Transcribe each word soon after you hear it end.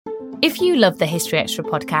If you love the History Extra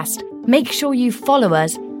podcast, make sure you follow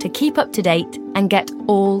us to keep up to date and get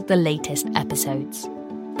all the latest episodes.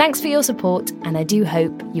 Thanks for your support, and I do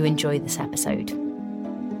hope you enjoy this episode.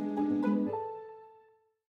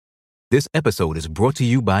 This episode is brought to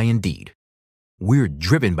you by Indeed. We're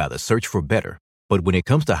driven by the search for better, but when it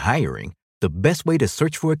comes to hiring, the best way to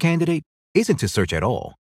search for a candidate isn't to search at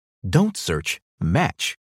all. Don't search,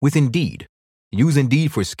 match with Indeed. Use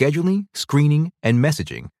Indeed for scheduling, screening, and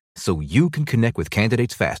messaging so you can connect with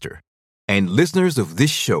candidates faster. And listeners of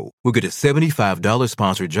this show will get a $75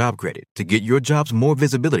 sponsored job credit to get your jobs more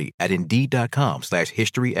visibility at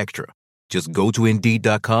Indeed.com/historyextra. Just go to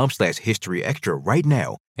Indeed.com/historyextra right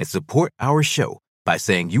now and support our show by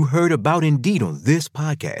saying you heard about Indeed on this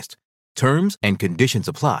podcast. Terms and conditions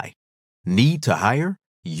apply. Need to hire?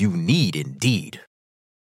 You need Indeed.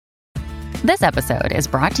 This episode is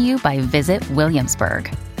brought to you by Visit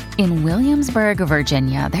Williamsburg. In Williamsburg,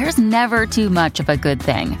 Virginia, there's never too much of a good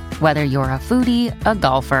thing. Whether you're a foodie, a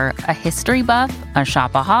golfer, a history buff, a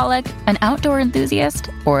shopaholic, an outdoor enthusiast,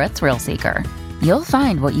 or a thrill seeker, you'll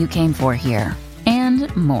find what you came for here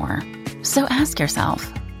and more. So ask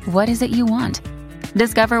yourself, what is it you want?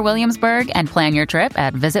 Discover Williamsburg and plan your trip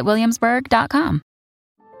at visitwilliamsburg.com.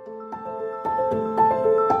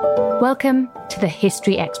 Welcome to the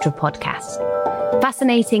History Extra podcast.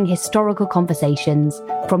 Fascinating historical conversations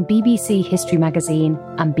from BBC History Magazine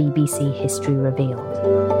and BBC History Revealed.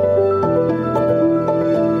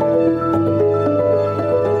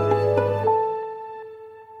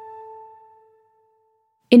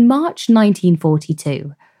 In March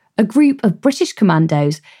 1942, a group of British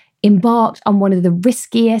commandos embarked on one of the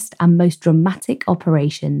riskiest and most dramatic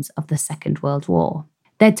operations of the Second World War.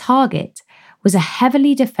 Their target was a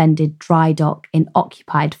heavily defended dry dock in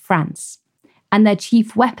occupied France, and their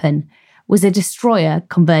chief weapon was a destroyer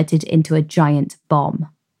converted into a giant bomb.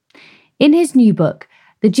 In his new book,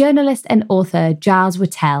 the journalist and author Gilles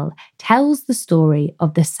Wattel tells the story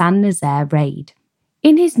of the Saint-Nazaire raid.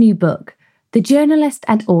 In his new book, the journalist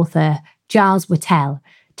and author Gilles Wattel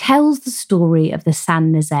tells the story of the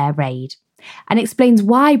Saint-Nazaire raid and explains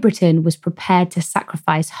why Britain was prepared to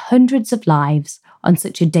sacrifice hundreds of lives on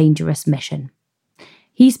such a dangerous mission.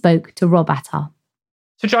 He spoke to Rob Attar.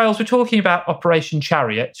 So Giles, we're talking about Operation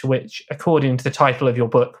Chariot, which, according to the title of your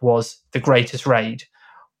book, was the greatest raid.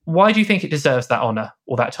 Why do you think it deserves that honour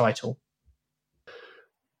or that title?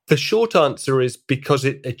 The short answer is because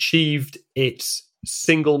it achieved its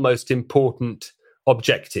single most important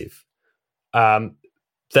objective.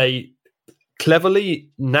 They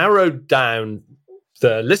cleverly narrowed down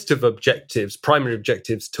the list of objectives, primary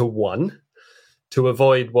objectives, to one, to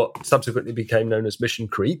avoid what subsequently became known as mission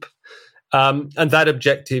creep. And that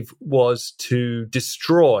objective was to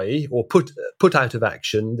destroy or put out of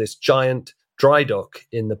action this giant dry dock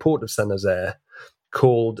in the port of Saint-Nazaire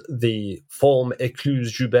called the Forum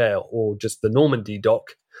Écluse Joubert, or just the Normandy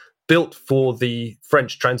dock, built for the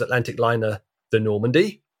French transatlantic liner, the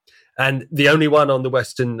Normandy, and the only one on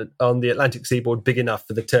the Atlantic seaboard big enough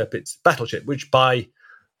for the Tirpitz battleship, which by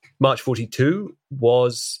March 42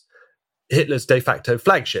 was Hitler's de facto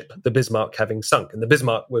flagship, the Bismarck having sunk, and the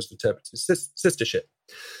Bismarck was the Tirpitz's sister ship.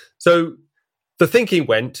 So the thinking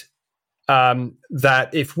went that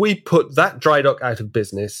if we put that dry dock out of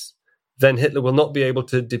business, then Hitler will not be able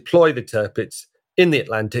to deploy the Tirpitz in the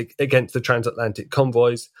Atlantic against the transatlantic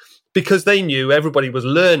convoys, because they knew, everybody was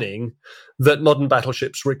learning, that modern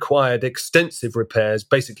battleships required extensive repairs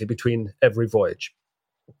basically between every voyage.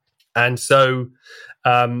 And so,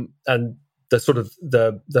 and the sort of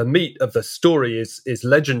the meat of the story is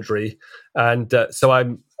legendary, and so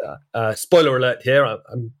I'm spoiler alert here.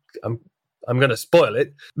 I'm going to spoil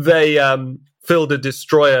it. They filled a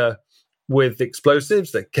destroyer with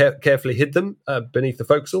explosives. They carefully hid them beneath the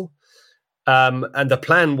forecastle, and the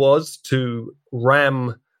plan was to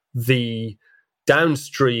ram the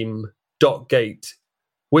downstream dock gate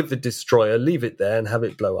with the destroyer, leave it there, and have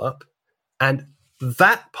it blow up. And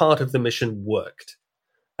that part of the mission worked.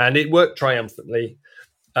 And it worked triumphantly.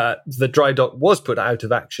 The dry dock was put out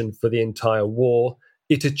of action for the entire war.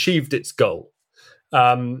 It achieved its goal.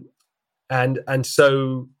 And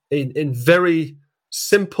so in very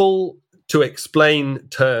simple to explain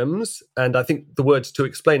terms, and I think the words to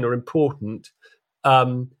explain are important,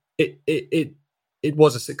 it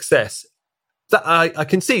was a success. That I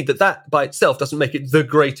concede that by itself doesn't make it the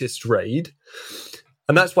greatest raid.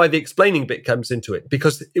 And that's why the explaining bit comes into it,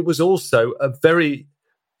 because it was also a very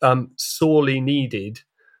sorely needed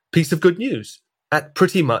piece of good news at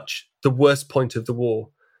pretty much the worst point of the war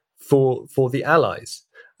for the Allies.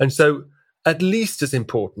 And so at least as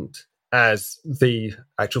important as the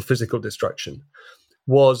actual physical destruction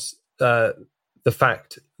was the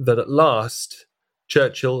fact that at last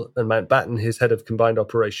Churchill and Mountbatten, his head of combined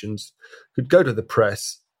operations, could go to the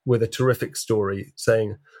press with a terrific story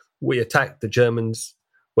saying, we attacked the Germans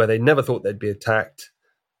where they never thought they'd be attacked,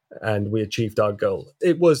 and we achieved our goal.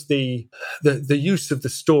 It was the use of the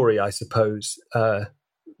story, I suppose,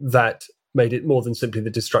 that made it more than simply the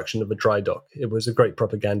destruction of a dry dock. It was a great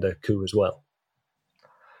propaganda coup as well.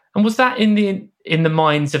 And was that in the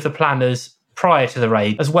minds of the planners prior to the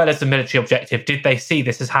raid, as well as the military objective? Did they see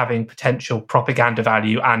this as having potential propaganda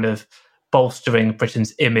value and of bolstering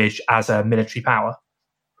Britain's image as a military power?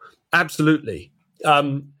 Absolutely.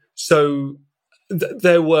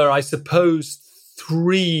 There were, I suppose,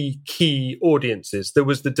 three key audiences. There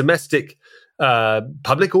was the domestic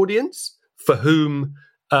public audience, for whom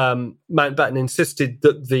Mountbatten insisted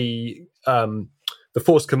that the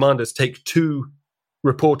force commanders take two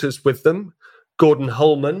reporters with them, Gordon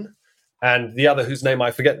Holman and the other whose name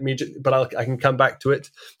I forget immediately, but I can come back to it,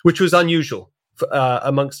 which was unusual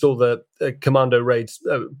amongst all the commando raids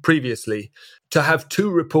previously, to have two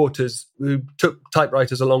reporters who took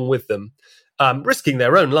typewriters along with them, risking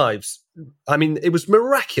their own lives. I mean, it was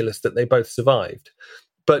miraculous that they both survived,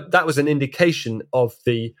 but that was an indication of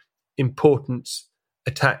the importance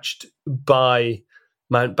attached by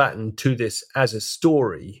Mountbatten to this as a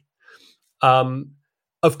story.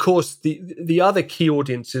 Of course, the other key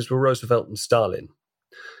audiences were Roosevelt and Stalin.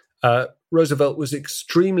 Roosevelt was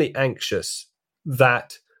extremely anxious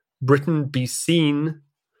that Britain be seen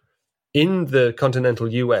in the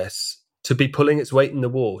continental US to be pulling its weight in the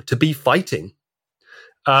war, to be fighting.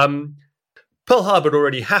 Pearl Harbor had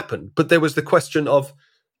already happened, but there was the question of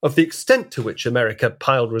the extent to which America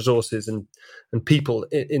piled resources and people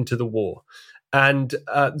into the war. And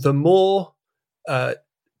the more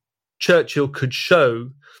Churchill could show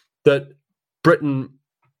that Britain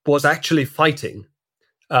was actually fighting,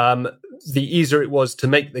 the easier it was to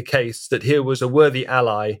make the case that here was a worthy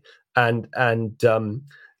ally and the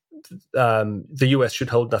US should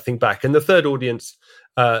hold nothing back. And the third audience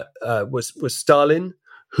was Stalin,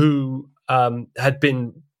 who had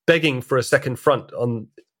been begging for a second front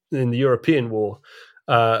in the European war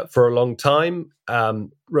for a long time.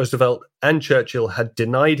 Roosevelt and Churchill had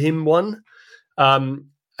denied him one.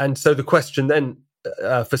 And so the question then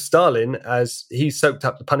for Stalin, as he soaked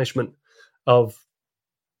up the punishment of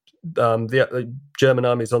the German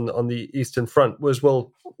armies on the Eastern Front, was,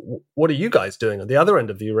 well, what are you guys doing at the other end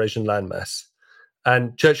of the Eurasian landmass?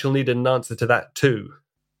 And Churchill needed an answer to that too.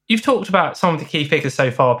 You've talked about some of the key figures so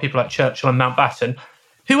far, people like Churchill and Mountbatten.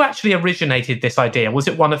 Who actually originated this idea? Was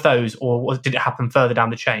it one of those, or did it happen further down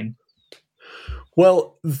the chain?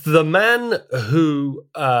 Well, the man who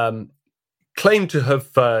claimed to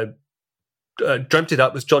have dreamt it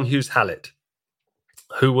up was John Hughes Hallett,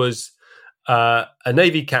 who was a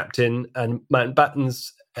Navy captain and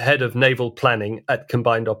Mountbatten's head of naval planning at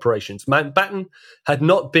Combined Operations. Mountbatten had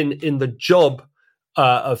not been in the job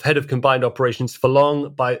of head of Combined Operations for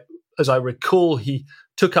long. As I recall, he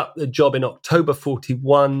took up the job in October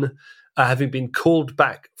 41, having been called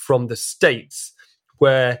back from the States,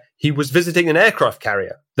 where he was visiting an aircraft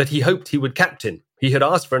carrier that he hoped he would captain. He had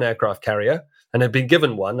asked for an aircraft carrier and had been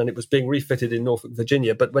given one, and it was being refitted in Norfolk,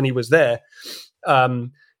 Virginia. But when he was there,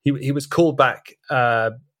 he was called back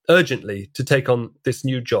urgently to take on this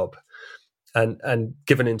new job and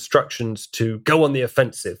given instructions to go on the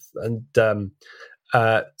offensive. And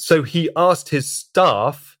so he asked his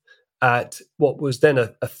staff at what was then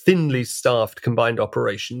a thinly staffed Combined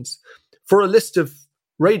Operations for a list of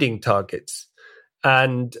raiding targets.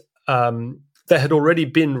 And there had already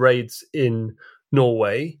been raids in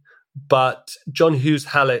Norway, but John Hughes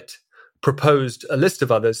Hallett proposed a list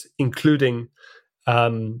of others, including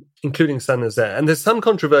Saint-Nazaire. And there's some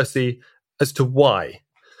controversy as to why.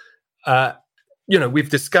 We've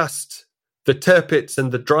discussed the Tirpitz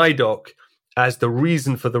and the dry dock as the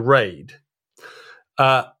reason for the raid.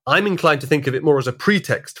 I'm inclined to think of it more as a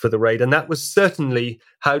pretext for the raid, and that was certainly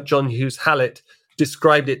how John Hughes Hallett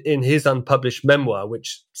described it in his unpublished memoir,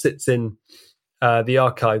 which sits in the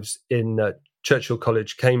archives in Churchill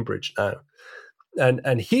College, Cambridge now.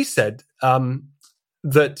 And he said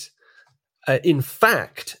that, in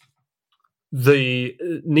fact, the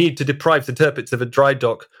need to deprive the Tirpitz of a dry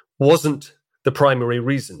dock wasn't the primary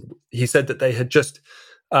reason. He said that they had just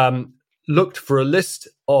looked for a list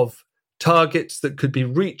of targets that could be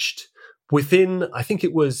reached within, I think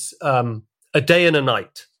it was a day and a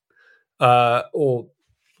night, or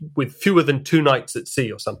with fewer than 2 nights at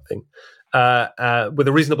sea or something, with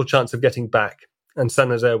a reasonable chance of getting back. And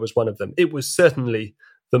Saint-Nazaire was one of them. It was certainly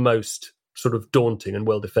the most sort of daunting and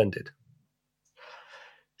well defended.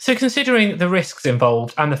 So considering the risks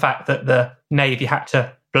involved and the fact that the Navy had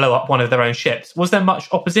to blow up one of their own ships, was there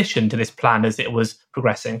much opposition to this plan as it was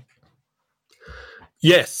progressing?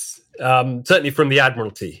 Yes, certainly from the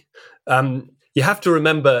Admiralty. You have to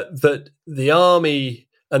remember that the Army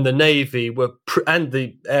and the Navy and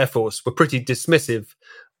the Air Force were pretty dismissive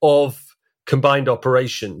of combined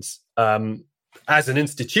operations as an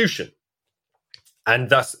institution, and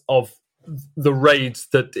thus of the raids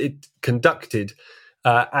that it conducted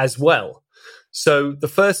as well. So the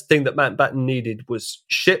first thing that Mountbatten needed was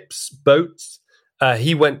ships, boats.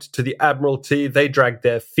 He went to the Admiralty. They dragged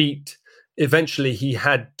their feet. Eventually, he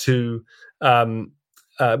had to, John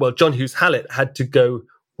Hughes Hallett had to go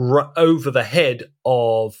over the head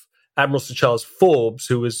of Admiral Sir Charles Forbes,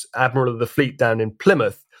 who was Admiral of the Fleet down in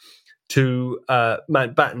Plymouth, to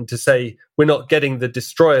Mountbatten to say, we're not getting the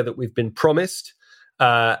destroyer that we've been promised.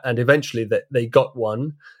 And eventually they got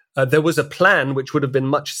one. There was a plan which would have been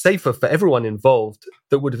much safer for everyone involved,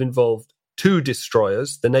 that would have involved 2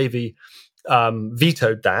 destroyers. The Navy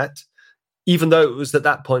vetoed that, even though it was at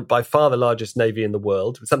that point by far the largest Navy in the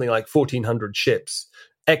world, with something like 1,400 ships,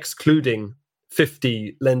 excluding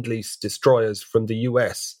 50 Lend-Lease destroyers from the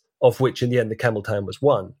US, of which in the end the Campbelltown was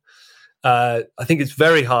one. I think it's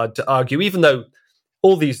very hard to argue, even though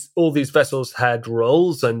all these vessels had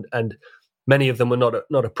roles and many of them were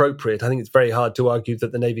not appropriate. I think it's very hard to argue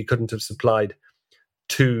that the Navy couldn't have supplied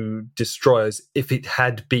 2 destroyers if it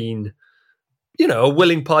had been, a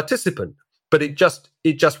willing participant. But it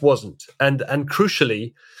just wasn't. And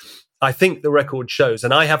crucially, I think the record shows,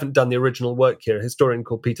 and I haven't done the original work here, a historian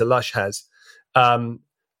called Peter Lush has,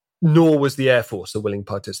 nor was the Air Force a willing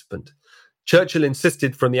participant. Churchill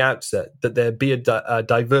insisted from the outset that there be a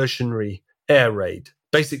diversionary air raid,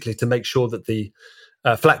 basically to make sure that the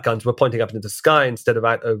flak guns were pointing up into the sky instead of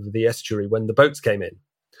out over the estuary when the boats came in.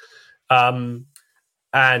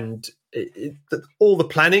 And all the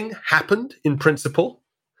planning happened in principle,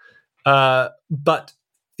 but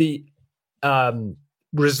the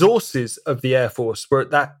resources of the Air Force were at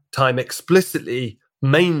that time explicitly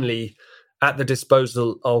mainly at the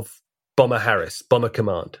disposal of Bomber Harris, Bomber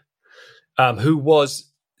Command, who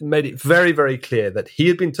made it very, very clear that he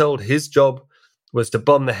had been told his job was to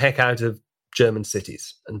bomb the heck out of German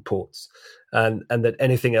cities and ports, and that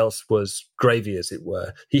anything else was gravy, as it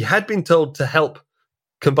were. He had been told to help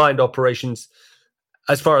combined operations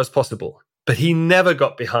as far as possible, but he never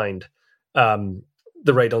got behind the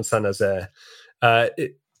raid on Saint-Nazaire.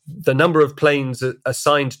 The number of planes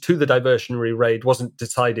assigned to the diversionary raid wasn't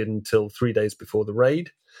decided until 3 days before the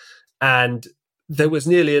raid, and there was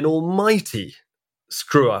nearly an almighty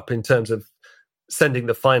screw-up in terms of sending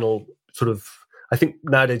the final sort of, I think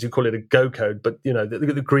nowadays you call it a go code, but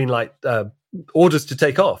the green light orders to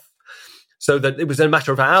take off, so that it was a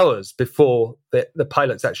matter of hours before the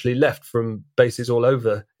pilots actually left from bases all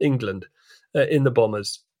over England in the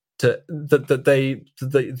bombers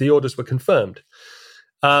the orders were confirmed.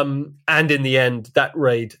 And in the end, that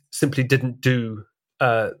raid simply didn't do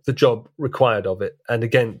the job required of it. And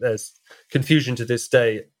again, there's confusion to this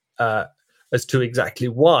day as to exactly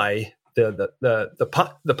why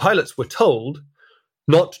the pilots were told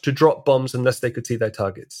not to drop bombs unless they could see their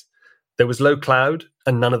targets. There was low cloud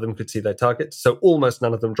and none of them could see their targets, so almost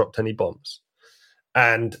none of them dropped any bombs.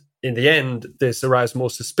 And in the end, this aroused more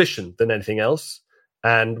suspicion than anything else.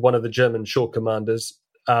 And one of the German shore commanders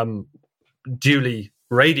duly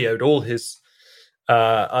radioed all his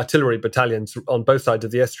artillery battalions on both sides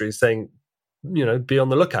of the estuary saying, be on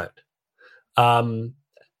the lookout. And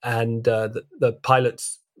the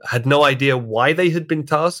pilots had no idea why they had been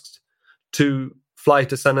tasked to fly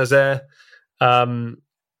to Saint-Nazaire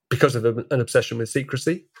because of an obsession with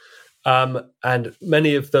secrecy. And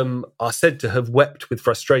many of them are said to have wept with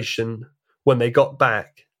frustration when they got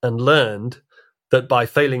back and learned that by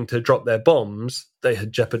failing to drop their bombs, they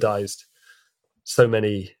had jeopardized so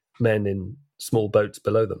many men in small boats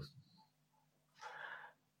below them.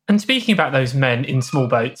 And speaking about those men in small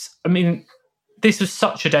boats, I mean, this was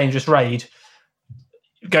such a dangerous raid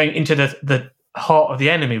going into the heart of the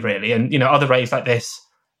enemy, really. And, other raids like this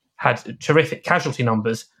had terrific casualty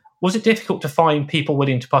numbers. Was it difficult to find people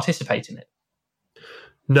willing to participate in it?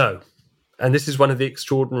 No. And this is one of the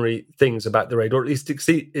extraordinary things about the raid, or at least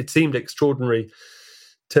it seemed extraordinary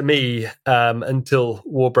to me until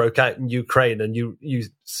war broke out in Ukraine, and you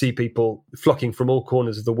see people flocking from all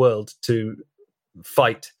corners of the world to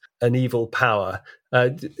fight an evil power.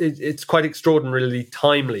 It's quite extraordinarily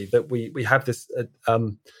timely that we have this.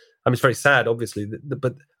 It's very sad, obviously,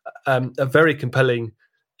 but a very compelling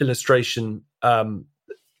illustration,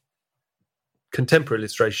 contemporary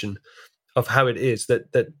illustration of how it is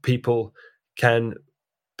that people can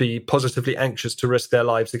be positively anxious to risk their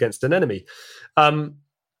lives against an enemy.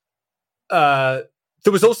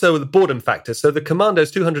 There was also the boredom factor. So the commandos,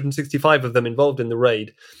 265 of them involved in the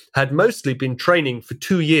raid, had mostly been training for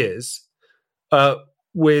 2 years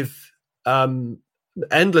with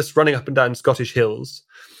endless running up and down Scottish hills,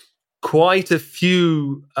 quite a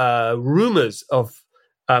few rumours of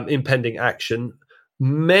impending action,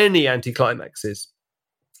 many anticlimaxes.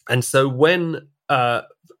 And so when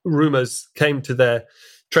rumours came to their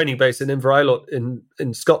training base in Inverloch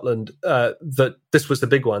in Scotland, that this was the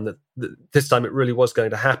big one, that this time it really was going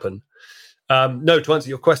to happen. No, to answer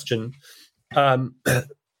your question, none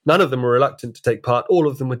of them were reluctant to take part. All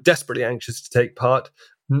of them were desperately anxious to take part.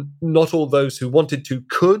 Not all those who wanted to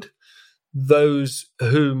could. Those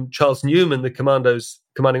whom Charles Newman, the commando's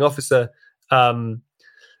commanding officer,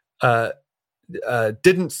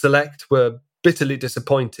 didn't select were bitterly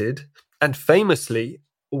disappointed. And famously,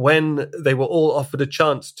 when they were all offered a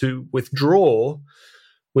chance to withdraw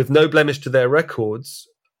with no blemish to their records,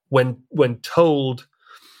 when told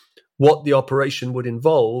what the operation would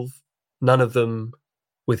involve, none of them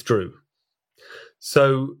withdrew.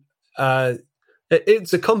 So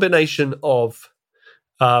it's a combination of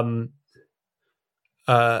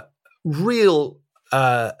real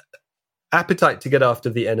appetite to get after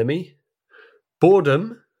the enemy,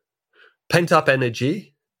 boredom, pent-up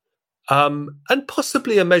energy, and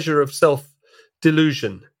possibly a measure of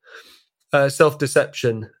self-delusion,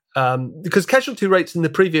 self-deception, because casualty rates in the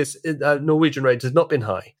previous Norwegian raids had not been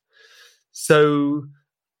high. So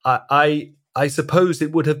I suppose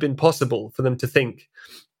it would have been possible for them to think,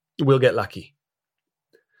 we'll get lucky.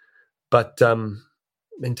 But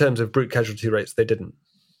in terms of brute casualty rates, they didn't.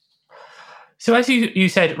 So as you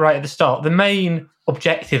said right at the start, the main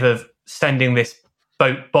objective of sending this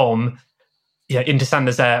boat bomb into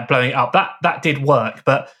Saint-Nazaire, blowing it up, that did work,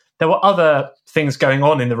 but there were other things going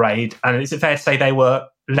on in the raid, and is it fair to say they were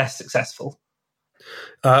less successful?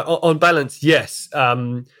 On balance, yes.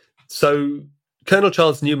 So Colonel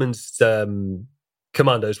Charles Newman's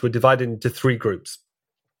commandos were divided into 3 groups.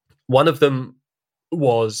 One of them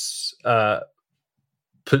was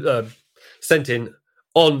sent in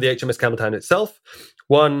on the HMS Campbelltown itself,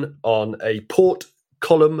 one on a port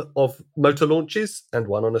column of motor launches and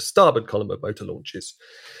one on a starboard column of motor launches.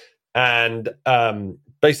 And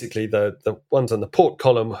basically the ones on the port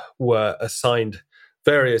column were assigned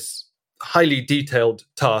various highly detailed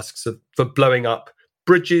tasks for blowing up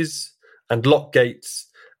bridges and lock gates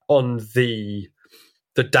on the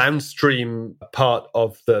downstream part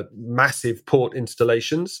of the massive port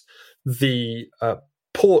installations. The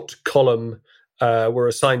port column were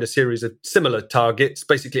assigned a series of similar targets,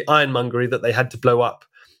 basically ironmongery that they had to blow up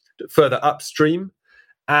further upstream.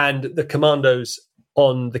 And the commandos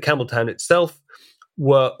on the Campbelltown itself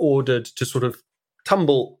were ordered to sort of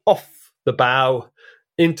tumble off the bow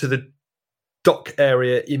into the dock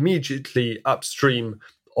area immediately upstream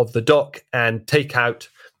of the dock and take out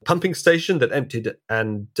a pumping station that emptied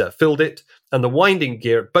and filled it, and the winding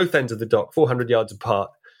gear at both ends of the dock, 400 yards apart,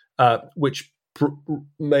 which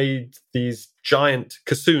made these giant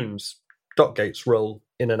caissoons, dock gates, roll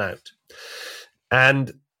in and out.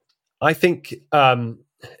 And I think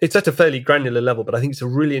it's at a fairly granular level, but I think it's a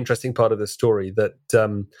really interesting part of the story that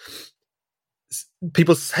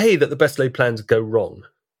people say that the best laid plans go wrong,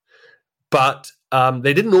 but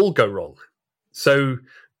they didn't all go wrong. So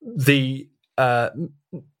the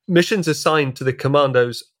missions assigned to the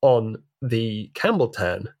commandos on the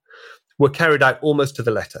Campbelltown were carried out almost to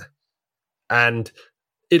the letter. And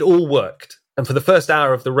it all worked. And for the first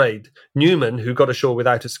hour of the raid, Newman, who got ashore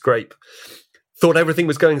without a scrape, thought everything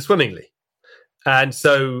was going swimmingly. And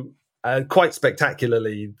so, quite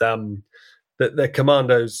spectacularly, the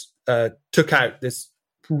commandos took out this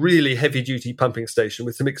really heavy-duty pumping station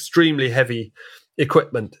with some extremely heavy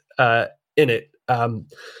equipment in it.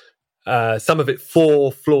 Some of it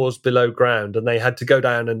 4 floors below ground, and they had to go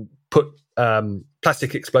down and put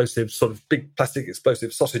plastic explosives, sort of big plastic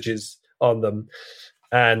explosive sausages on them.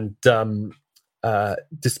 And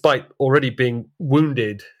despite already being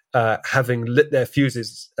wounded, having lit their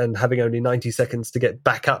fuses and having only 90 seconds to get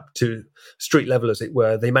back up to street level, as it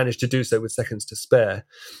were, they managed to do so with seconds to spare.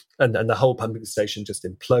 And the whole pumping station just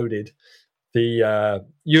imploded. The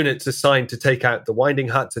units assigned to take out the winding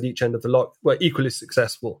huts at each end of the lock were equally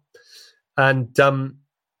successful. And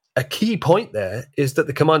a key point there is that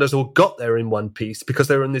the commandos all got there in one piece because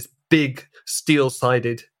they were in this big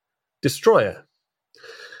steel-sided destroyer.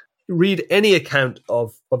 Read any account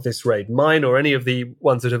of this raid, mine or any of the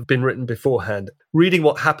ones that have been written beforehand. Reading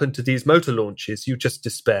what happened to these motor launches, you just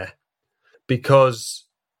despair. Because,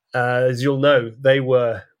 as you'll know, they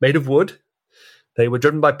were made of wood. They were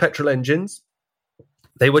driven by petrol engines.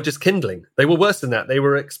 They were just kindling. They were worse than that. They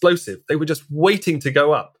were explosive. They were just waiting to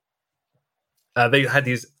go up. They had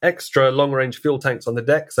these extra long-range fuel tanks on the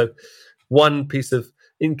deck, so one piece of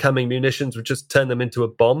incoming munitions would just turn them into a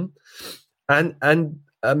bomb, and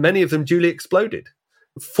many of them duly exploded.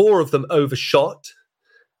 4 of them overshot.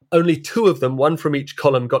 Only 2 of them, one from each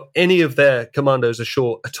column, got any of their commandos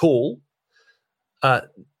ashore at all.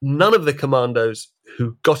 None of the commandos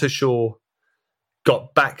who got ashore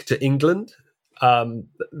got back to England.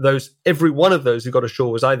 Every one of those who got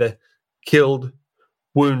ashore was either killed,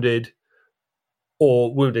 wounded,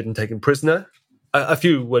 or wounded and taken prisoner. A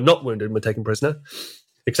few were not wounded and were taken prisoner,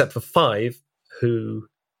 except for 5 who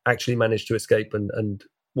actually managed to escape and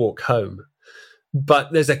walk home.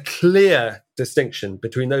 But there's a clear distinction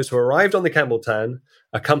between those who arrived on the Campbelltown,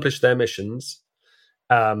 accomplished their missions.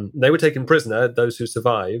 They were taken prisoner, those who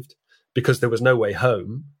survived, because there was no way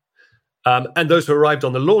home. And those who arrived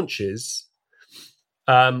on the launches,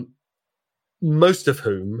 most of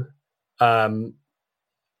whom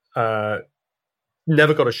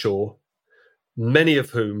never got ashore, many of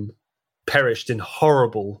whom perished in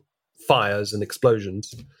horrible fires and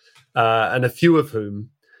explosions, and a few of whom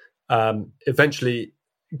eventually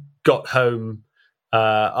got home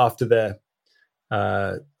after their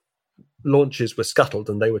launches were scuttled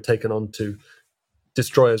and they were taken on to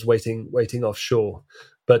destroyers waiting offshore.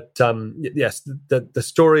 But yes, the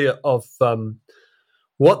story of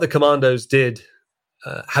what the commandos did,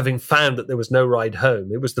 having found that there was no ride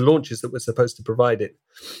home, it was the launches that were supposed to provide it,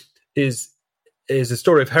 is a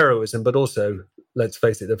story of heroism, but also, let's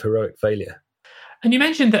face it, of heroic failure. And you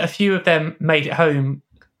mentioned that a few of them made it home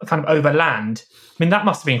kind of overland. I mean, that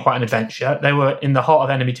must have been quite an adventure. They were in the heart of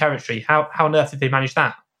enemy territory. How on earth did they manage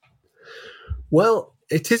that? Well,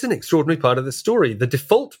 it is an extraordinary part of the story. The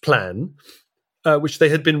default plan, which they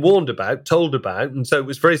had been warned about, told about, and so it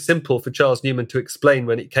was very simple for Charles Newman to explain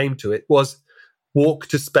when it came to it, was walk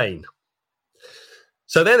to Spain.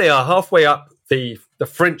 So there they are, halfway up the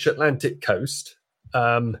French Atlantic coast.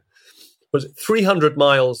 Was it 300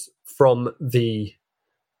 miles from the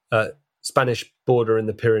Spanish border in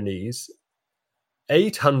the Pyrenees,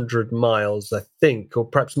 800 miles, I think, or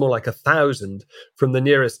perhaps more like 1,000 from the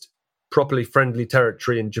nearest properly friendly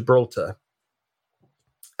territory in Gibraltar,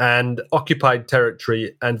 and occupied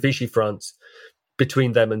territory and Vichy France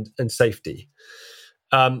between them and safety.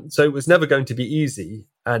 So it was never going to be easy,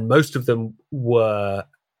 and most of them were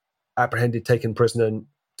apprehended, taken prisoner, and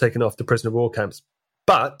taken off to prisoner of war camps.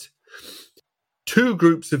 But 2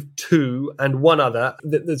 groups of 2 and one other,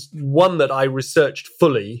 there's one that I researched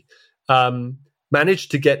fully,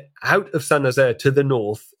 managed to get out of Saint-Nazaire to the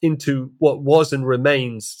north into what was and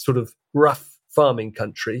remains sort of rough farming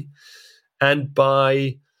country. And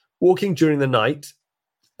by walking during the night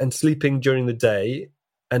and sleeping during the day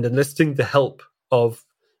and enlisting the help of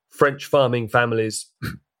French farming families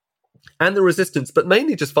and the resistance, but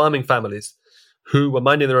mainly just farming families who were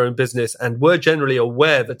minding their own business and were generally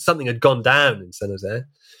aware that something had gone down in Saint-Nazaire,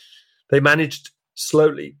 they managed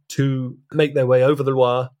slowly to make their way over the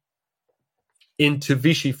Loire into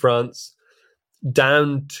Vichy France,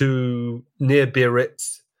 down to near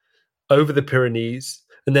Biarritz, over the Pyrenees.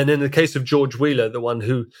 And then in the case of George Wheeler, the one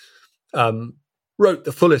who wrote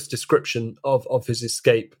the fullest description of his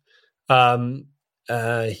escape,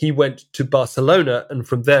 he went to Barcelona and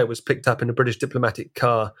from there was picked up in a British diplomatic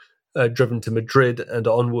car, driven to Madrid and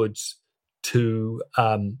onwards to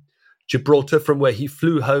Gibraltar, from where he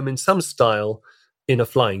flew home in some style in a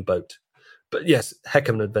flying boat. But yes, heck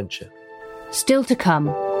of an adventure. Still to come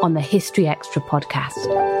on the History Extra podcast.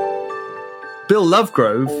 Bill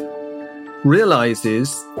Lovegrove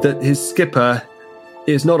realises that his skipper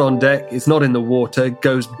is not on deck, is not in the water,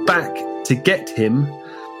 goes back to get him,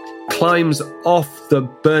 climbs off the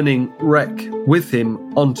burning wreck with him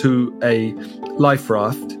onto a life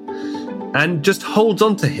raft, and just holds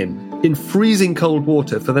on to him in freezing cold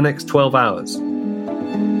water for the next 12 hours.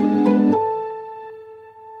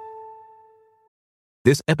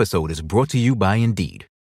 This episode is brought to you by Indeed.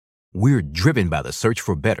 We're driven by the search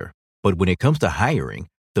for better, but when it comes to hiring,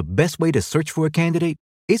 the best way to search for a candidate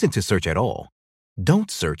isn't to search at all. Don't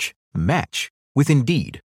search, match with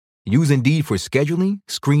Indeed. Use Indeed for scheduling,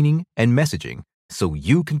 screening, and messaging so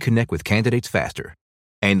you can connect with candidates faster.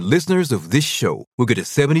 And listeners of this show will get a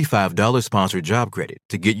 $75 sponsored job credit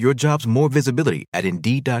to get your jobs more visibility at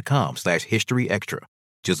Indeed.com/HistoryExtra.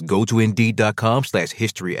 Just go to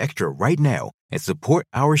Indeed.com/HistoryExtra right now and support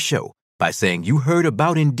our show by saying you heard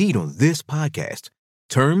about Indeed on this podcast.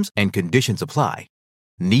 Terms and conditions apply.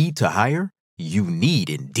 Need to hire? You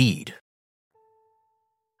need Indeed.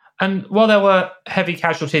 And while there were heavy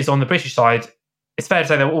casualties on the British side, it's fair to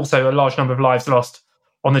say there were also a large number of lives lost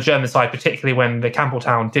on the German side, particularly when the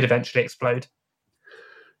Campbelltown did eventually explode.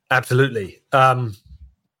 Absolutely. And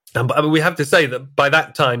we have to say that by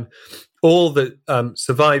that time, all the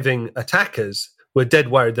surviving attackers were dead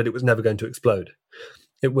worried that it was never going to explode.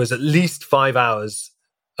 It was at least 5 hours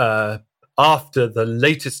after the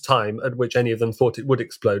latest time at which any of them thought it would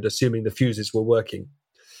explode, assuming the fuses were working.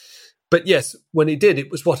 But yes, when it did,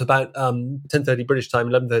 it was about 10:30 British time,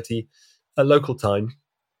 11:30 local time.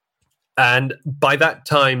 And by that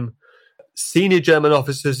time, senior German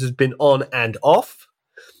officers had been on and off,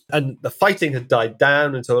 and the fighting had died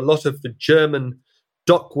down. And so a lot of the German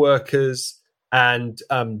dock workers and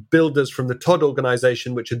builders from the Todd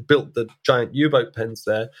organization, which had built the giant U-boat pens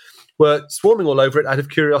there, were swarming all over it out of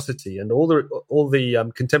curiosity. And all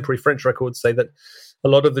the contemporary French records say that a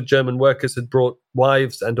lot of the German workers had brought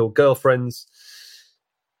wives and or girlfriends,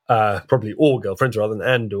 probably all girlfriends rather than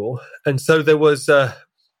and/or. And so there was a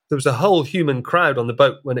whole human crowd on the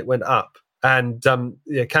boat when it went up. And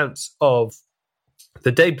the accounts of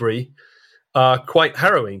the debris are quite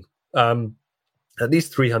harrowing. At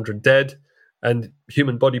least 300 dead and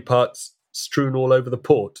human body parts strewn all over the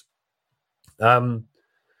port. There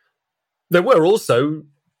were also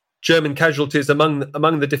German casualties among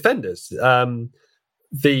the defenders.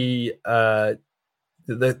 The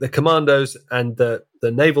commandos and the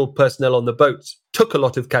naval personnel on the boats took a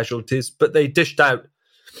lot of casualties, but they dished out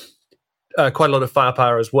quite a lot of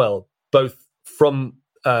firepower as well, both from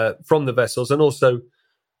the vessels and also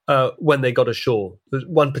when they got ashore. There's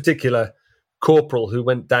one particular corporal who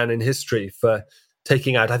went down in history for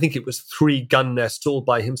taking out, I think it was 3 gun nests all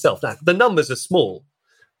by himself. Now, the numbers are small,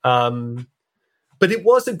 but it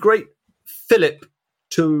was a great fillip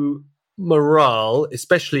to morale,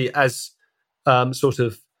 especially as sort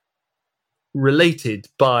of related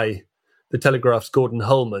by the Telegraph's Gordon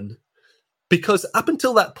Holman, because up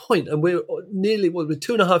until that point, and we're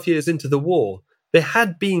 2.5 years into the war, there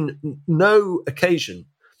had been no occasion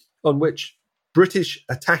on which British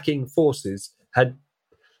attacking forces had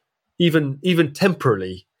even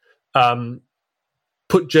temporarily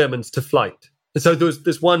put Germans to flight. And so there was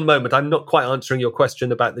this one moment, I'm not quite answering your question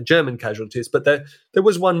about the German casualties, but there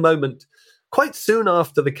was one moment quite soon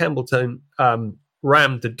after the Campbelltown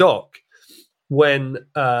rammed the dock when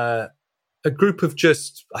a group of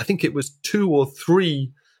I think it was 2 or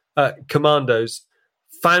 3 commandos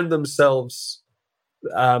found themselves,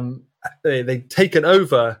 they'd taken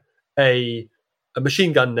over a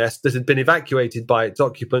machine gun nest that had been evacuated by its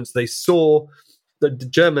occupants. They saw the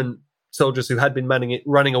German soldiers who had been manning it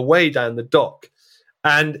running away down the dock.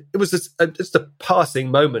 And it was just a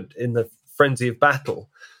passing moment in the frenzy of battle.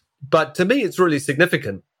 But to me, it's really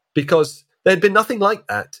significant because there had been nothing like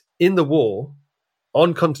that in the war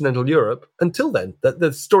on continental Europe until then.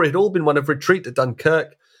 The story had all been one of retreat at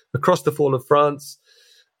Dunkirk, across the fall of France,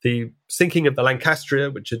 the sinking of the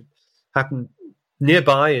Lancastria, which had happened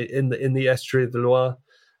nearby in the estuary of the Loire,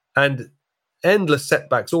 and endless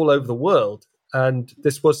setbacks all over the world. And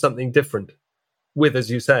this was something different with, as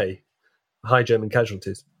you say, high German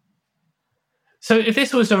casualties. So if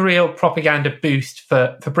this was a real propaganda boost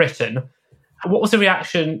for Britain, what was the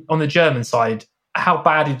reaction on the German side? How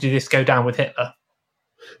badly did this go down with Hitler?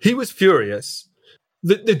 He was furious.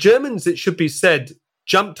 The Germans, it should be said,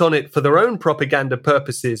 jumped on it for their own propaganda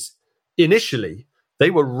purposes initially. They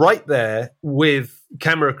were right there with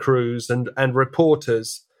camera crews and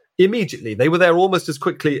reporters immediately. They were there almost as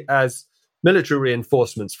quickly as military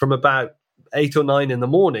reinforcements from about 8 or 9 in the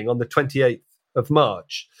morning on the 28th of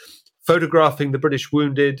March, photographing the British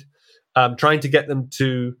wounded, trying to get them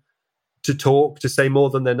to talk, to say more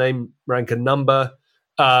than their name, rank, and number,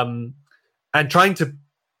 and trying to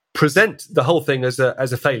present the whole thing as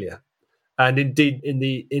a failure. And indeed, in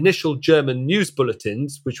the initial German news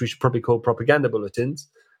bulletins, which we should probably call propaganda bulletins,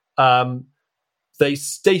 they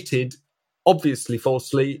stated, obviously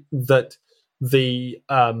falsely, that the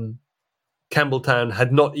Campbelltown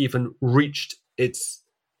had not even reached its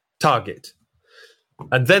target.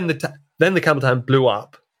 And then the Campbelltown blew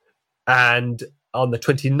up. And on the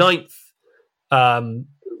 29th,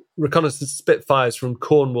 reconnaissance Spitfires from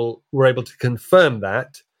Cornwall were able to confirm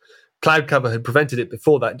that. Cloud cover had prevented it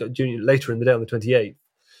before that, later in the day on the 28th.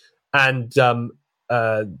 And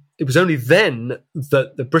it was only then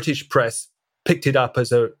that the British press picked it up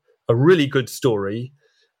as a really good story.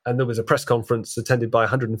 And there was a press conference attended by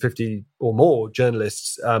 150 or more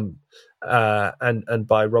journalists and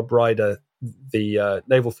by Rob Ryder, the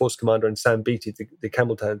Naval Force commander, and Sam Beattie, the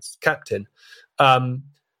Campbelltown's captain. And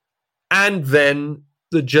then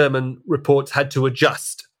the German reports had to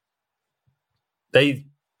adjust. They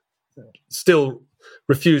still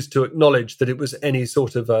refused to acknowledge that it was any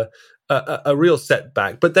sort of a real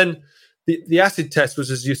setback. But then the acid test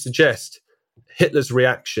was, as you suggest, Hitler's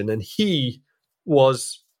reaction, and he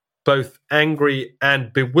was both angry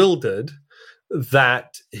and bewildered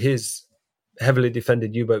that his heavily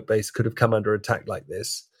defended U-boat base could have come under attack like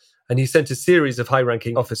this. And he sent a series of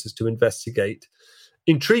high-ranking officers to investigate.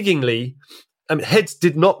 Intriguingly, heads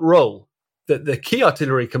did not roll. The key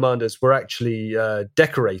artillery commanders were actually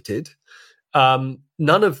decorated.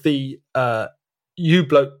 None of the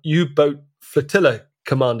U-boat flotilla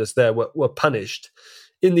commanders there were punished.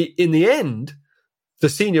 In the end, the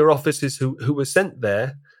senior officers who were sent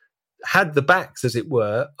there had the backs, as it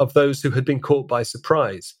were, of those who had been caught by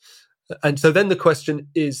surprise. And so then the question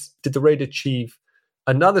is, did the raid achieve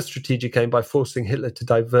another strategic aim by forcing Hitler to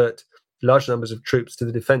divert large numbers of troops to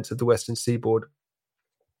the defense of the western seaboard?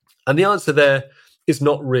 And the answer there is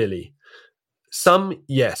not really. Some,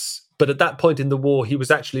 yes. But at that point in the war, he was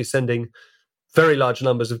actually sending very large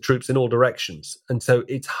numbers of troops in all directions. And so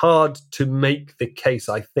it's hard to make the case,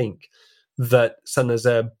 I think, that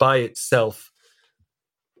Saint-Nazaire by itself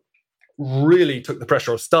really took the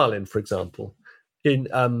pressure off Stalin, for example.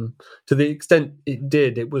 To the extent it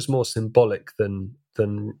did, it was more symbolic than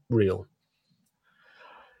real.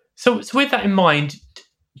 So with that in mind,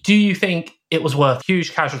 do you think it was worth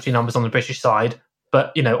huge casualty numbers on the British side,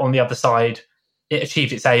 but on the other side, it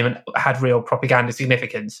achieved its aim and had real propaganda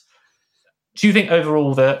significance? Do you think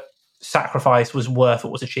overall the sacrifice was worth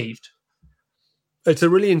what was achieved? It's a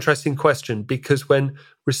really interesting question, because when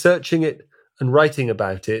researching it and writing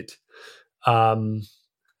about it,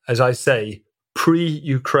 as I say,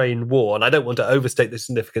 pre-Ukraine war, and I don't want to overstate the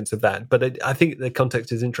significance of that, but I think the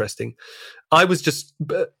context is interesting. I was just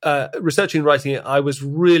researching and writing it, I was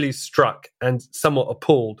really struck and somewhat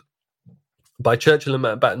appalled by Churchill and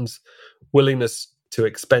Mountbatten's willingness to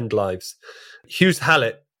expend lives. Hughes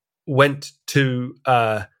Hallett went to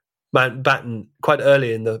Mountbatten quite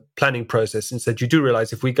early in the planning process and said, "You do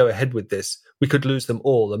realize if we go ahead with this, we could lose them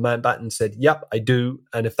all." And Mountbatten said, "Yep, I do.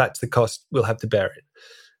 And if that's the cost, we'll have to bear it."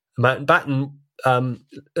 Mountbatten,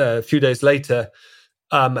 a few days later,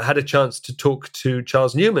 had a chance to talk to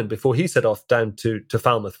Charles Newman before he set off down to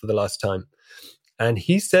Falmouth for the last time. And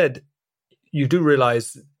he said, "You do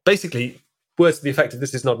realize," basically, words to the effect of,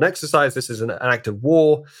 "This is not an exercise, this is an act of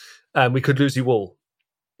war, and we could lose you all.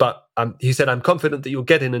 But," he said, "I'm confident that you'll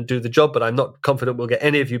get in and do the job, but I'm not confident we'll get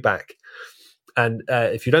any of you back. And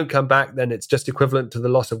if you don't come back, then it's just equivalent to the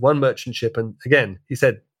loss of one merchant ship." And again, he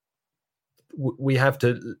said, we have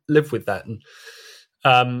to live with that.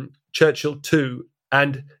 And Churchill too.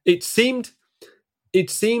 And it seemed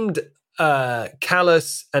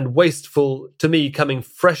callous and wasteful to me, coming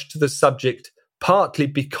fresh to the subject, partly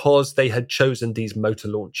because they had chosen these motor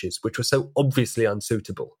launches, which were so obviously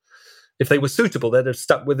unsuitable. If they were suitable, they'd have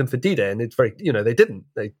stuck with them for D-Day, and it's very, they didn't.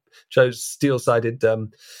 They chose steel-sided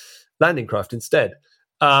landing craft instead.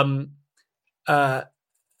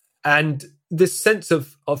 And this sense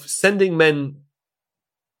of sending men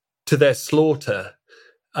to their slaughter,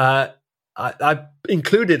 I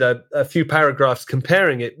included a few paragraphs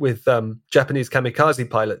comparing it with Japanese kamikaze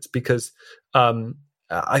pilots, because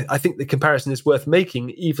I think the comparison is worth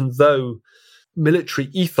making, even though military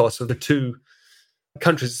ethos of the two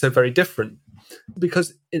countries is so very different,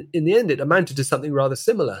 because in the end it amounted to something rather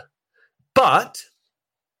similar. But,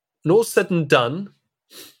 and all said and done,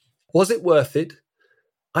 was it worth it?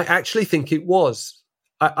 I actually think it was.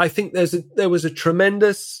 I think there was a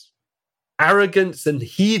tremendous arrogance and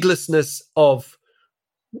heedlessness of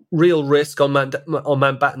real risk on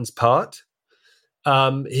Mountbatten's part.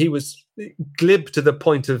 He was glib to the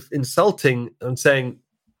point of insulting and saying,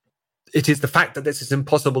 "It is the fact that this is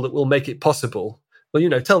impossible that will make it possible."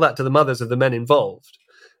 Well, tell that to the mothers of the men involved.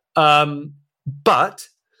 But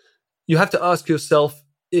you have to ask yourself,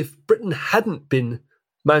 if Britain hadn't been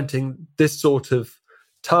mounting this sort of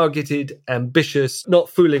targeted, ambitious, not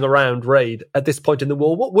fooling around raid at this point in the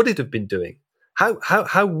war, what would it have been doing?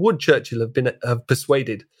 How would Churchill have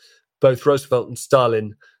persuaded both Roosevelt and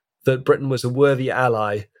Stalin that Britain was a worthy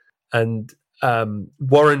ally and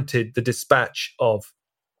warranted the dispatch of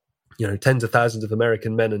tens of thousands of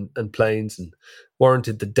American men and planes, and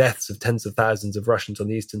warranted the deaths of tens of thousands of Russians on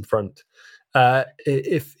the Eastern Front?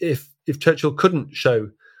 If Churchill couldn't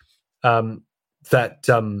show that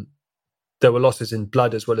there were losses in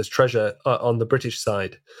blood as well as treasure on the British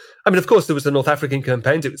side. I mean, of course, there was the North African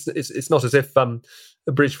campaigns. It's not as if the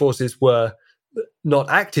British forces were not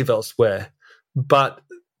active elsewhere, but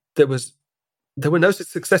there were no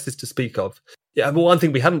successes to speak of. Yeah, well, one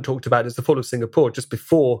thing we haven't talked about is the fall of Singapore just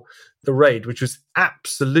before the raid, which was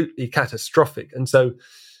absolutely catastrophic. And so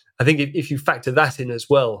I think if you factor that in as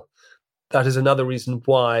well, that is another reason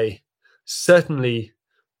why, certainly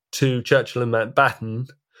to Churchill and Mountbatten,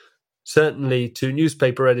 certainly to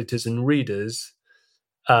newspaper editors and readers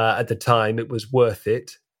at the time, it was worth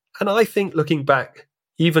it. And I think looking back,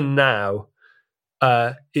 even now,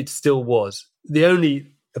 it still was. The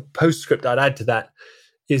only postscript I'd add to that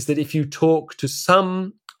is that if you talk to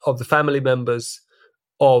some of the family members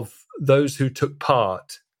of those who took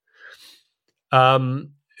part,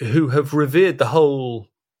 who have revered the whole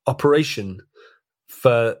operation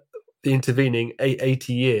for the intervening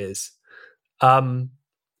 80 years,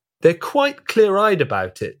 they're quite clear-eyed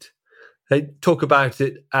about it. They talk about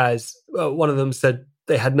it as, one of them said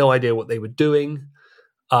they had no idea what they were doing.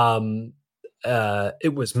 It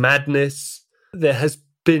was madness. There has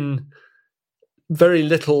been very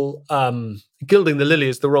little, gilding the lily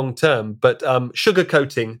is the wrong term, but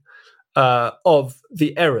sugarcoating of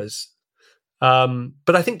the errors.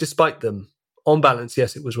 But I think despite them, on balance,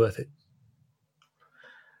 yes, it was worth it.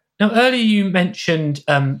 Now, earlier you mentioned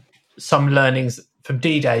some learnings from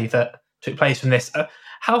D-Day that took place from this.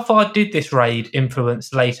 How far did this raid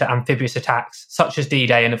influence later amphibious attacks, such as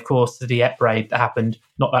D-Day and, of course, the Dieppe raid that happened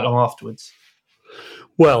not that long afterwards?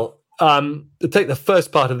 Well, to take the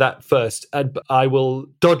first part of that first, I will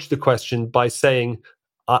dodge the question by saying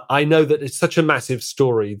I know that it's such a massive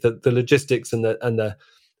story that the logistics and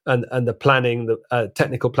the planning, the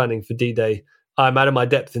technical planning for D-Day, I'm out of my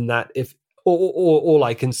depth in that. If all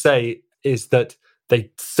I can say is that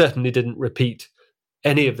they certainly didn't repeat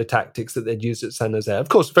any of the tactics that they'd used at Saint-Nazaire. Of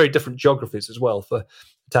course, very different geographies as well for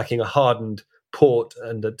attacking a hardened port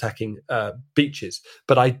and attacking beaches.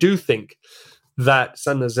 But I do think that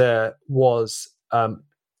Saint-Nazaire was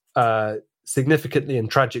significantly and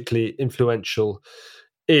tragically influential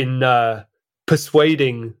in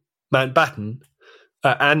persuading Mountbatten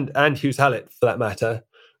and Hughes Hallett, for that matter,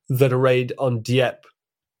 that a raid on Dieppe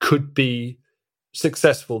could be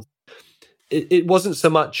successful. It wasn't so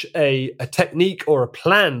much a technique or a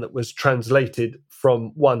plan that was translated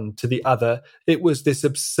from one to the other. It was this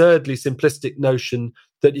absurdly simplistic notion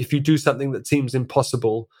that if you do something that seems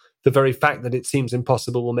impossible, the very fact that it seems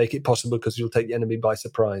impossible will make it possible because you'll take the enemy by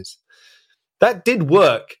surprise. That did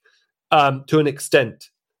work to an extent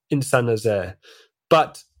in Saint-Nazaire,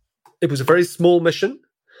 but it was a very small mission.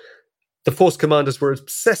 The force commanders were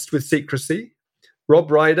obsessed with secrecy.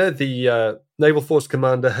 Rob Ryder, the naval force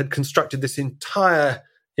commander, had constructed this entire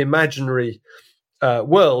imaginary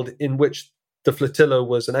world in which the flotilla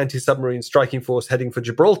was an anti-submarine striking force heading for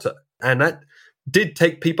Gibraltar. And that did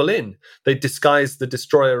take people in. They disguised the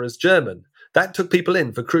destroyer as German. That took people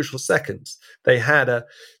in for crucial seconds. They had a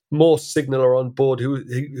Morse signaller on board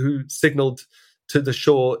who signaled to the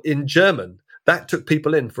shore in German. That took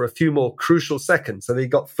people in for a few more crucial seconds. So they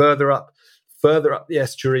got further up the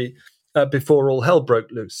estuary before all hell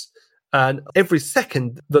broke loose. And every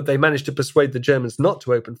second that they managed to persuade the Germans not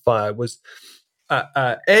to open fire was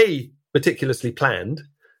A, meticulously planned,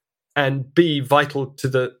 and B, vital to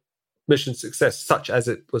the mission's success, such as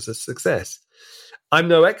it was a success. I'm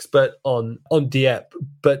no expert on Dieppe,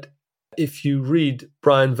 but if you read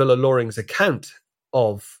Brian Villa-Loring's account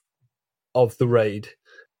of the raid,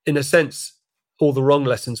 in a sense, all the wrong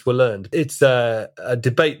lessons were learned. It's a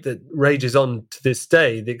debate that rages on to this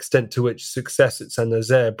day, the extent to which success at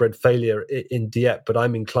Saint-Nazaire bred failure in Dieppe, but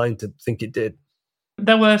I'm inclined to think it did.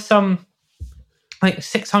 There were some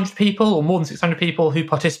 600 people or more than 600 people who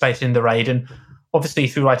participated in the raid, and obviously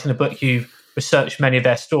through writing the book you've researched many of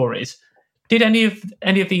their stories. Did any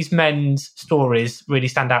of these men's stories really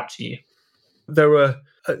stand out to you? There were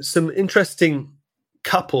some interesting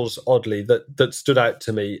couples, oddly, that stood out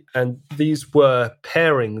to me, and these were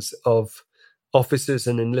pairings of officers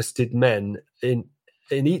and enlisted men. In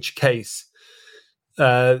each case,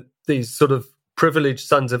 these sort of privileged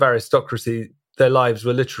sons of aristocracy, their lives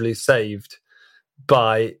were literally saved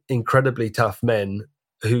by incredibly tough men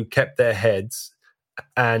who kept their heads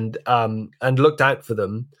and looked out for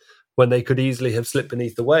them when they could easily have slipped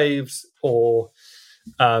beneath the waves or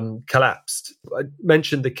collapsed. I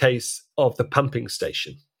mentioned the case of the pumping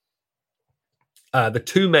station. The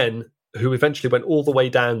two men who eventually went all the way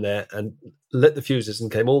down there and lit the fuses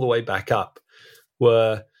and came all the way back up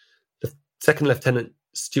were the Second Lieutenant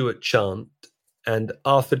Stuart Chant and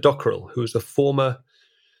Arthur Dockrell, who was a former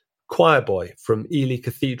choir boy from Ely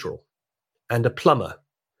Cathedral and a plumber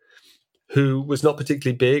who was not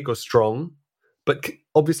particularly big or strong, but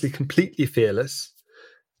obviously completely fearless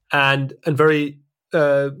and very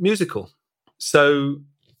musical. So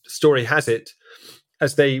the story has it,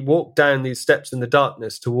 as they walked down these steps in the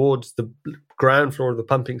darkness towards the ground floor of the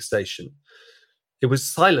pumping station, it was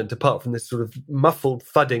silent apart from this sort of muffled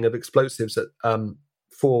thudding of explosives at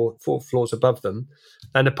four floors above them,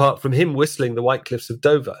 and apart from him whistling the White Cliffs of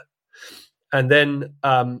Dover. And then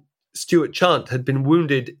Stuart Chant had been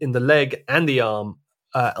wounded in the leg and the arm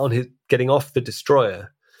on his getting off the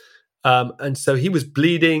destroyer. And so he was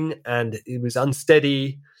bleeding and he was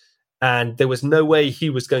unsteady, and there was no way he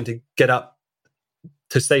was going to get up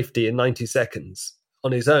to safety in 90 seconds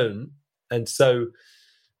on his own. And so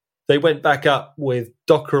they went back up with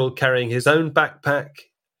Dockerell carrying his own backpack,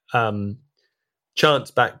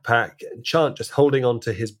 Chant's backpack, and Chant just holding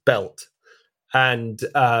onto his belt. And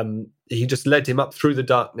he just led him up through the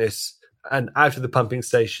darkness and out of the pumping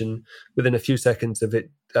station within a few seconds of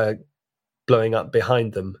it blowing up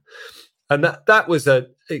behind them. And that was an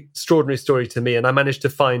extraordinary story to me. And I managed to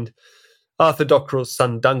find Arthur Dockerell's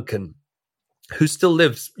son, Duncan, who still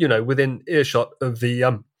lives, within earshot of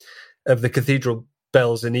the cathedral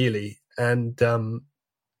bells in Ely. And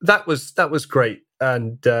that was great.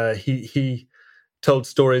 And he told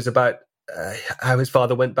stories about how his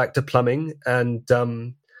father went back to plumbing, and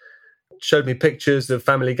showed me pictures of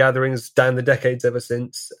family gatherings down the decades ever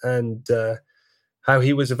since, and how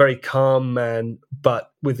he was a very calm man,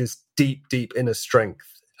 but with this deep, deep inner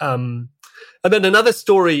strength. And then another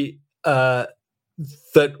story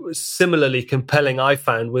that was similarly compelling, I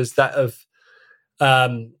found, was that of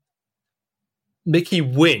Mickey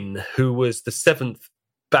Wynne, who was the 7th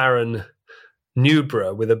Baron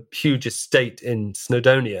Newborough with a huge estate in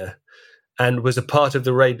Snowdonia, and was a part of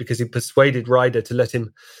the raid because he persuaded Ryder to let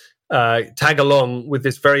him tag along with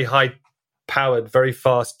this very high-powered, very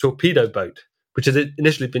fast torpedo boat, which had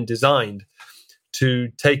initially been designed to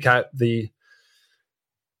take out the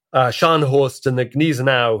Scharnhorst and the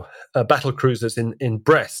Gneisenau battle cruisers in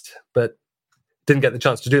Brest, but didn't get the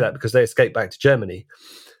chance to do that because they escaped back to Germany.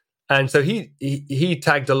 And so he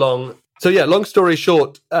tagged along. So yeah, long story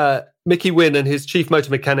short, Mickey Wynne and his chief motor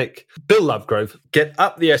mechanic, Bill Lovegrove, get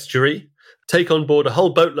up the estuary, take on board a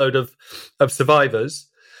whole boatload of survivors,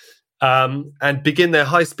 and begin their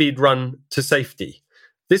high-speed run to safety.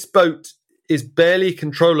 This boat is barely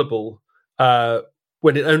controllable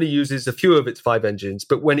when it only uses a few of its 5 engines,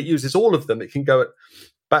 but when it uses all of them, it can go at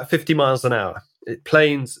about 50 miles an hour. It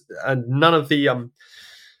planes, and none of the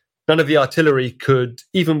artillery could,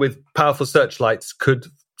 even with powerful searchlights, could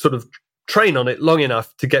sort of train on it long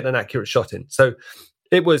enough to get an accurate shot in. So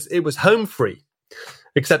it was home free,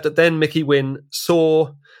 except that then Mickey Wynne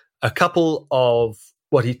saw a couple of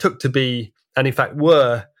what he took to be, and in fact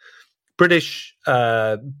were, British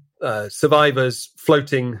survivors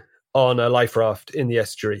floating on a life raft in the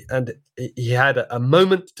estuary. And he had a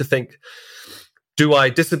moment to think, do I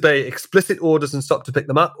disobey explicit orders and stop to pick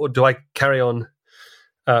them up, or do I carry on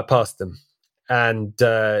past them? And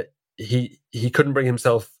he couldn't bring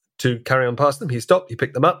himself to carry on past them. He stopped, he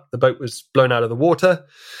picked them up. The boat was blown out of the water.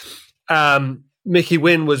 Mickey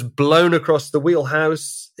Wynne was blown across the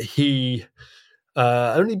wheelhouse. He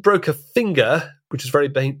only broke a finger, which is very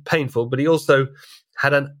painful, but he also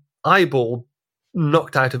had an eyeball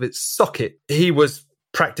knocked out of its socket. He was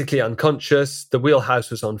practically unconscious. The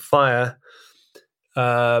wheelhouse was on fire.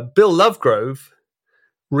 Bill Lovegrove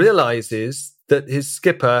realizes that his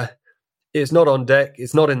skipper is not on deck,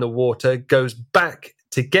 is not in the water, goes back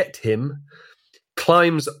to get him,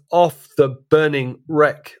 climbs off the burning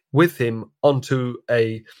wreck with him onto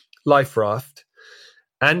a life raft,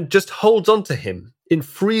 and just holds on to him in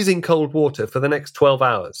freezing cold water for the next 12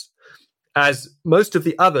 hours, as most of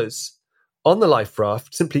the others on the life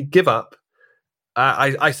raft simply give up.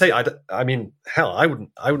 I mean, hell, I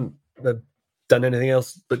wouldn't have done anything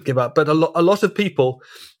else but give up. But a lot of people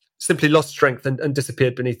simply lost strength and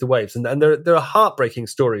disappeared beneath the waves. And there are heartbreaking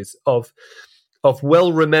stories of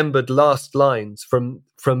well-remembered last lines from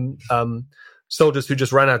soldiers who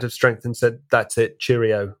just ran out of strength and said, "That's it,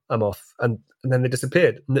 cheerio, I'm off," and then they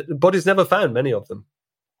disappeared. And the bodies never found, many of them.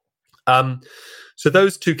 So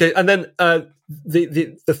those two cases, and then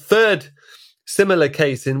the third similar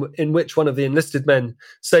case in which one of the enlisted men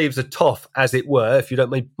saves a toff, as it were, if you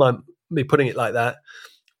don't mind me putting it like that,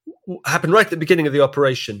 happened right at the beginning of the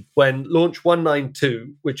operation when launch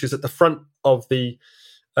 192, which is at the front of the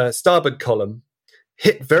starboard column,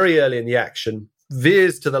 hit very early in the action,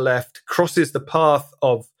 veers to the left, crosses the path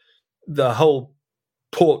of the whole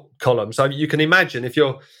port column. So you can imagine if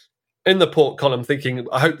you're in the port column thinking,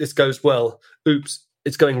 I hope this goes well, oops,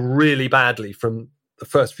 it's going really badly from the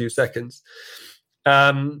first few seconds.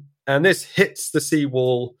 And this hits the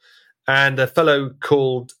seawall, and a fellow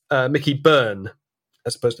called Mickey Byrne,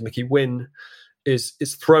 as opposed to Mickey Wynne, is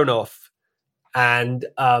thrown off, and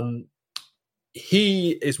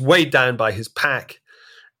he is weighed down by his pack,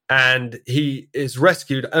 and he is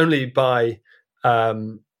rescued only by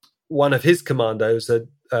one of his commandos,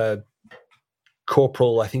 a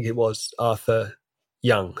corporal, I think it was Arthur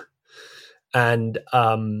Young. And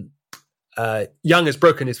Young has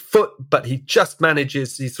broken his foot, but he just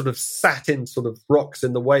manages, he's sort of sat in sort of rocks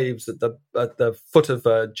in the waves at the foot of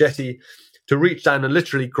a jetty, to reach down and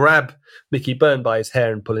literally grab Mickey Byrne by his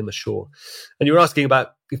hair and pull him ashore. And you were asking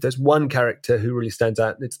about if there's one character who really stands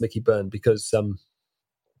out, it's Mickey Byrne, because,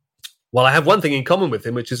 well, I have one thing in common with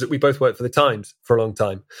him, which is that we both worked for the Times for a long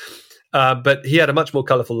time. But he had a much more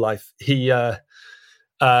colourful life. He was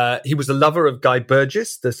a lover of Guy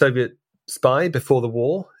Burgess, the Soviet spy before the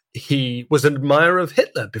war. He was an admirer of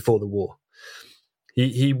Hitler before the war.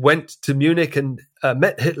 He went to Munich and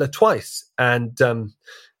met Hitler twice, and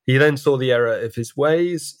he then saw the error of his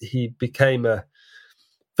ways. He became a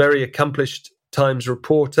very accomplished Times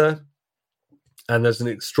reporter, and there's an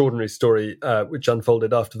extraordinary story which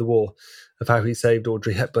unfolded after the war of how he saved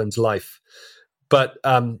Audrey Hepburn's life. But,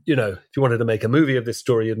 if you wanted to make a movie of this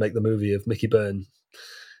story, you'd make the movie of Mickey Byrne.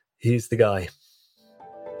 He's the guy.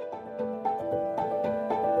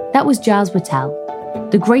 That was Jas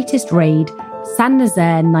Wattel. The Greatest Raid,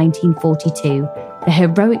 Saint-Nazaire 1942, the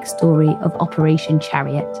heroic story of Operation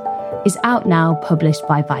Chariot, is out now, published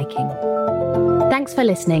by Viking. Thanks for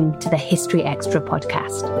listening to the History Extra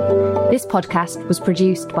podcast. This podcast was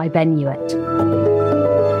produced by Ben Hewitt.